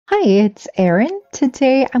Hi, it's Erin.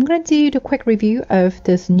 Today I'm going to do the quick review of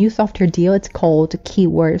this new software deal. It's called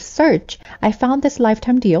KeywordSearch. I found this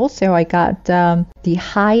lifetime deal, so I got the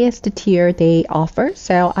highest tier they offer.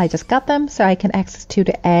 So I just got them so I can access to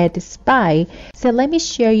the ad spy. So let me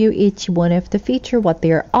show you each one of the feature, what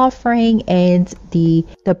they're offering, and the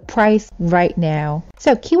price right now.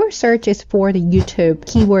 So KeywordSearch is for the YouTube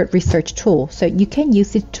keyword research tool. So you can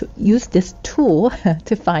use this tool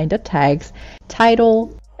to find the tags,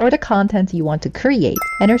 title, or the content you want to create.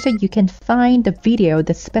 And also you can find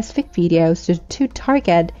the specific videos to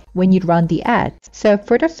target when you run the ads. So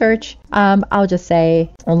for the search, I'll just say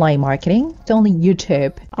online marketing. It's only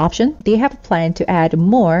YouTube option. They have a plan to add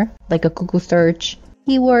more, like a Google search,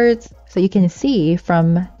 keywords. So you can see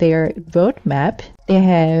from their roadmap, they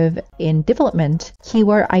have in development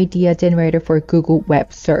keyword idea generator for Google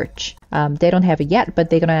web search. They don't have it yet, but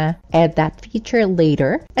they're gonna add that feature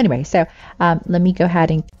later. Anyway, so let me go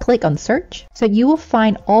ahead and click on search. So you will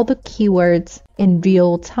find all the keywords in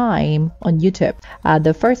real time on YouTube.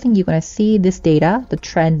 The first thing you're gonna see this data, the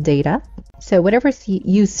trend data. So whatever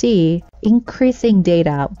you see, increasing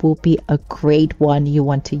data will be a great one you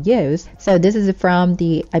want to use. So this is from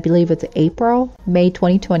I believe it's May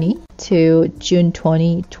 2020 to June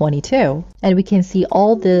 2022. And we can see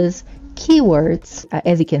all these keywords.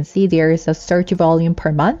 As you can see, there is a search volume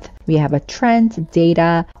per month. We have a trend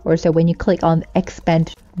data. Also, when you click on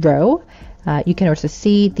expand row, you can also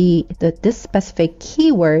see this specific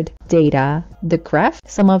keyword data, the graph,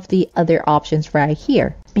 some of the other options right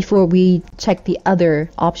here. Before we check the other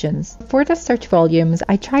options, for the search volumes,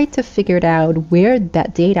 I tried to figure out where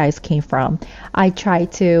that data came from. I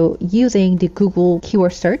tried to using the Google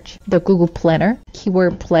keyword search, the Google planner,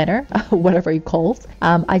 keyword planner, whatever you call it.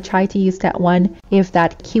 I tried to use that one if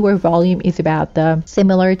that keyword volume is about the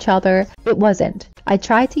similar each other. It wasn't. I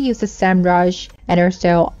tried to use the SEMrush and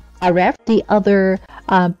also RF, the other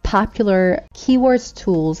popular keywords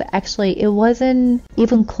tools. Actually, it wasn't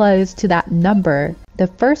even close to that number. The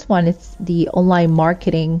first one is the online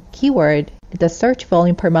marketing keyword. The search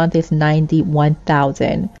volume per month is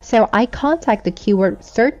 91,000. So I contact the keyword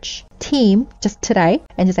search team just today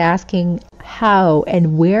and just asking how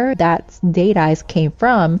and where that data came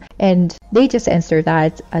from, and they just answered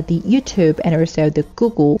that the YouTube and also the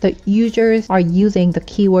Google, the users are using the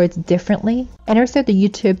keywords differently, and also the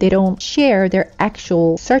YouTube, they don't share their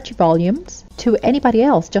actual search volumes to anybody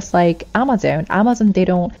else, just like Amazon. They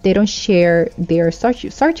don't share their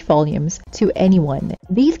search volumes to anyone.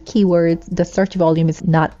 These keywords, the search volume is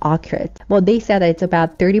not accurate. Well, they said that it's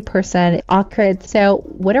about 30% accurate. So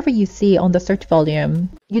whatever you see on the search volume,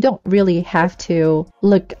 you don't really have to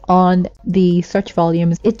look on the search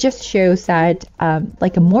volumes. It just shows that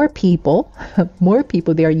more people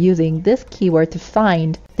they are using this keyword to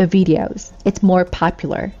find the videos. It's more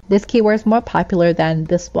popular. This keyword is more popular than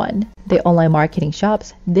this one, the online marketing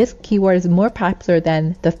shops. This keyword is more popular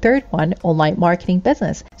than the third one, online marketing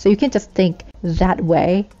business. So you can just think that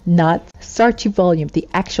way, not search volume, the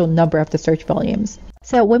actual number of the search volumes.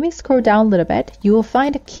 So when we scroll down a little bit, you will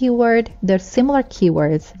find a keyword, the similar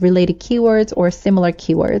keywords, related keywords or similar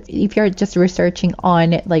keywords. If you're just researching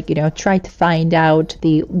on try to find out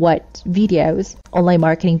what videos, online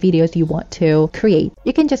marketing videos you want to create,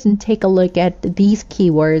 you can just take a look at these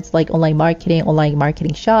keywords like online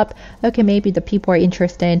marketing shop. Okay, maybe the people are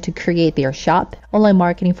interested to create their shop. Online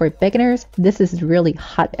marketing for beginners, this is really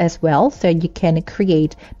hot as well. So you can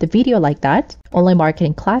create the video like that. Online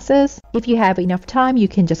marketing classes, if you have enough time, you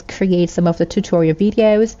can just create some of the tutorial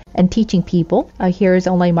videos and teaching people. Here's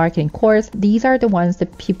online marketing course. These are the ones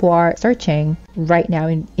that people are searching right now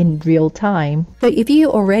in real time. So if you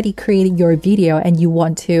already created your video and you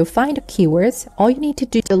want to find the keywords, all you need to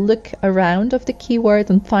do is look around of the keywords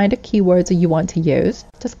and find the keywords that you want to use.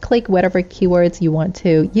 Just click whatever keywords you want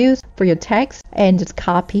to use for your text and just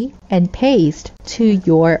copy and paste to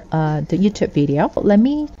your the YouTube video. Let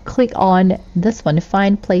me click on this one,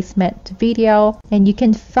 find placement video, and you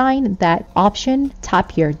can find that option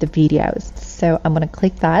top here, the videos. So I'm going to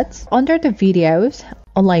click that. Under the videos,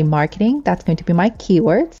 online marketing, that's going to be my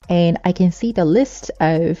keywords, and I can see the list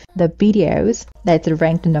of the videos that's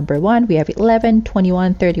ranked number 1. We have 11,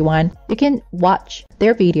 21, 31. You can watch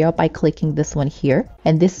their video by clicking this one here,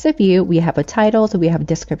 and this is a view. We have a title, so we have a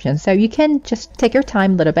description, so you can just take your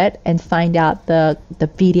time a little bit and find out the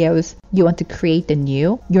videos you want to create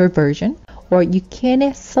your version, or you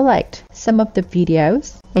can select some of the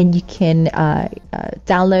videos and you can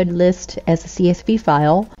download list as a CSV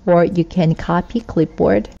file, or you can copy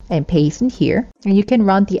clipboard and paste in here, and you can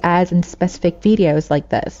run the ads in specific videos like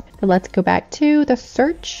this. So let's go back to the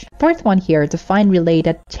search. Fourth one here, to find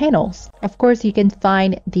related channels. Of course, you can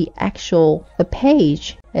find the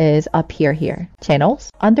page is up here, channels.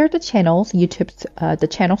 Under the channels, YouTube's the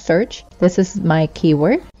channel search. This is my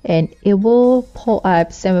keyword, and it will pull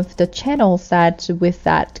up some of the channels that with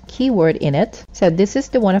that keyword in it. So this is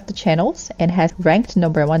the one of the channels and has ranked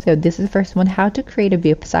number 1. So this is the first one, how to create a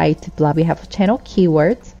website, blah. We have channel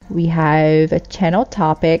keywords. We have a channel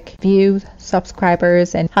topic, views,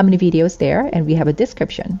 subscribers, and how many videos there, and we have a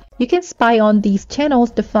description. You can spy on these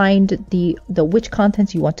channels to find the which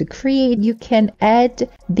contents you want to create. You can add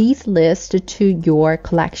these lists to your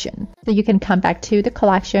collection. So you can come back to the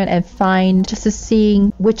collection and find just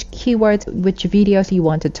seeing which keywords, which videos you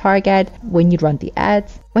want to target when you run the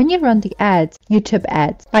ads. When you run the ads, YouTube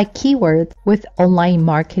ads by keyword with online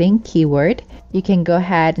marketing keyword, you can go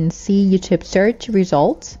ahead and see YouTube search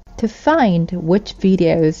results to find which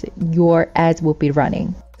videos your ads will be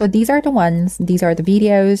running. So these are the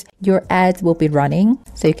videos your ads will be running.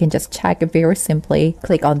 So you can just check it very simply.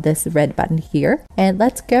 Click on this red button here. And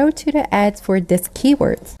let's go to the ads for this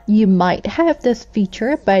keywords. You might have this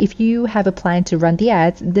feature, but if you have a plan to run the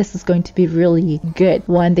ads, this is going to be really good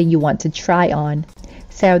one that you want to try on.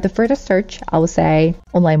 So the further search, I will say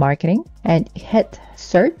online marketing, and hit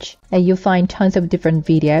search, and you'll find tons of different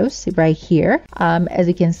videos right here. As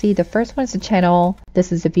you can see, the first one is the channel.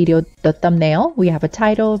 This is the video, the thumbnail. We have a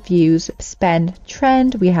title, views, spend,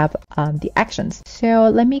 trend. We have the actions. So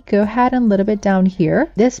let me go ahead and a little bit down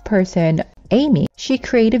here. This person, Amy, she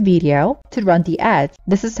created a video to run the ads.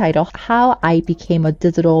 This is titled How I Became a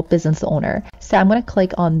Digital Business Owner. So I'm going to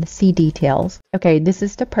click on see details. Okay, this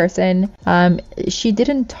is the person. She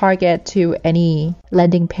didn't target to any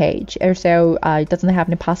landing page, or so it doesn't have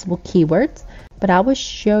any possible keywords, but I will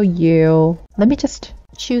show you. Let me just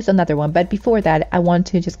choose another one. But before that, I want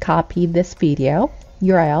to just copy this video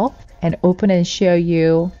URL and open and show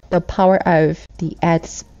you the power of the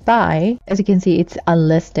ads. As you can see, it's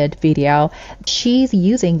unlisted video. She's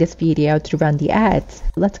using this video to run the ads.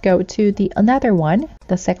 Let's go to the another one,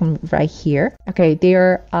 the second right here. Okay,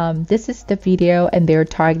 this is the video, and they're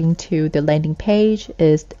targeting to the landing page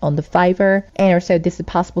is on the Fiverr, and also this is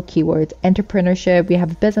possible keywords: entrepreneurship, we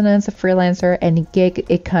have business, a freelancer, and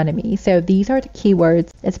gig economy. So these are the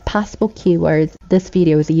keywords, it's possible keywords this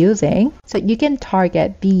video is using. So you can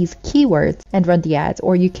target these keywords and run the ads,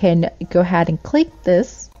 or you can go ahead and click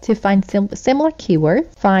this to find similar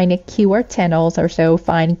keywords, find keyword channels, or so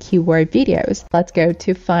find keyword videos. Let's go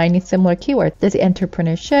to find similar keywords. This is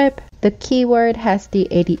entrepreneurship. The keyword has the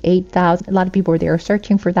 88,000. A lot of people, they are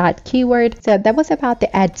searching for that keyword. So that was about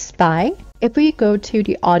the ad spy. If we go to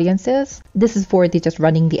the audiences, this is for just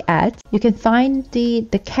running the ads. You can find the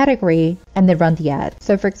category and then run the ad.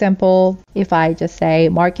 So for example, if I just say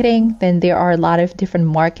marketing, then there are a lot of different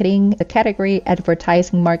marketing. The category,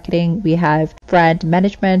 advertising marketing, we have brand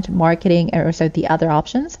management, marketing, and also the other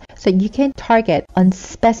options. So you can target on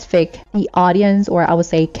specific the audience, or I would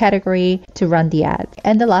say category, to run the ad.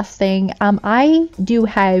 And the last thing, I do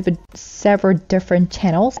have several different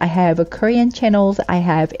channels. I have Korean channels, I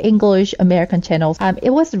have English, American channels.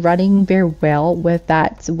 It was running very well with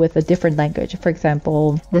a different language. For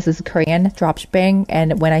example, this is Korean dropshipping,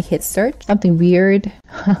 and when I hit search, something weird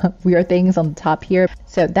things on the top here.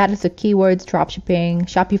 So that is the keywords: dropshipping,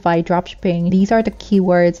 Shopify dropshipping. These are the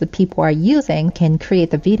keywords that people are using, can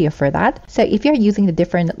create the video for that. So if you're using a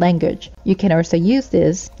different language, you can also use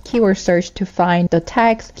this keyword search to find the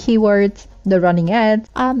text, keywords, the running ads.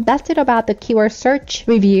 That's it about the keyword search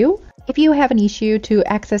review. If you have an issue to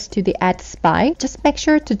access to the ad spy, just make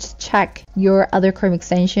sure to just check your other Chrome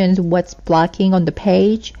extensions, what's blocking on the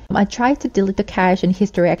page. I tried to delete the cache and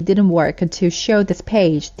history. It didn't work to show this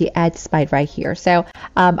page, the ad spy right here. So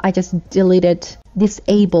I just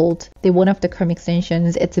disabled one of the Chrome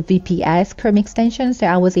extensions. It's a VPS Chrome extension, so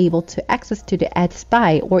I was able to access to the ad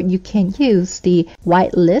spy, or you can use the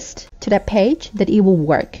whitelist to that page that it will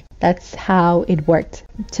work. That's how it worked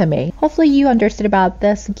to me. Hopefully you understood about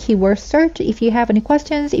this keyword search. If you have any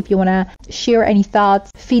questions, if you want to share any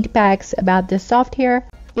thoughts, feedbacks about this software,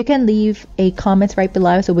 you can leave a comment right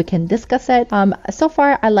below so we can discuss it. So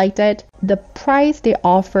far, I liked it. The price they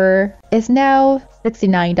offer is now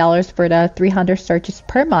 $69 for the 300 searches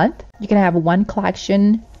per month. You can have one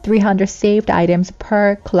collection 300 saved items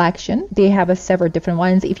per collection. They have several different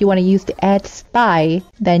ones. If you want to use the Ad Spy,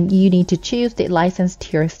 then you need to choose the license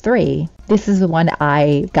tier 3. This is the one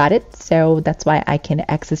I got it, so that's why I can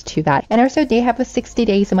access to that. And also they have a 60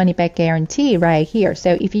 days money back guarantee right here.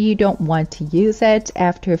 So if you don't want to use it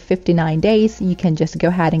after 59 days, you can just go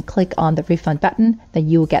ahead and click on the refund button, then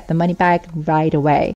you will get the money back right away.